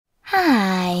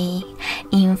Hi!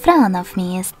 In front of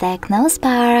me is TECNO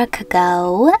Spark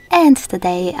Go, and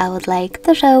today I would like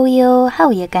to show you how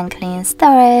you can clean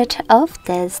storage of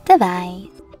this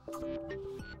device.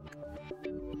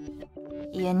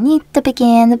 You need to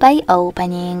begin by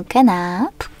opening an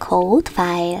app called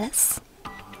Files.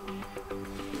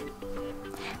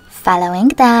 Following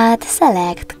that,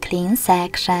 select Clean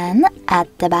section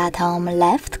at the bottom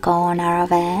left corner of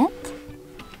it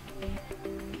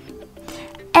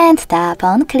and tap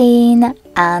on Clean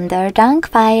under Junk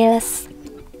Files.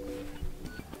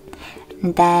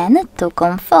 Then, to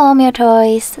confirm your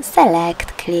choice,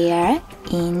 select Clear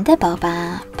in the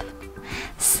pop-up.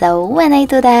 So when I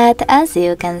do that, as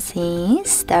you can see,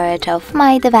 storage of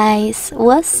my device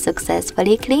was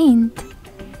successfully cleaned.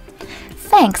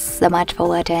 Thanks so much for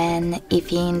watching.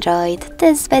 If you enjoyed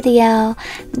this video,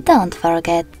 don't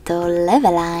forget to leave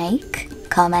a like,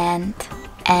 comment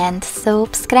and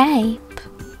subscribe.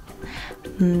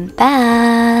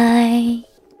 Bye!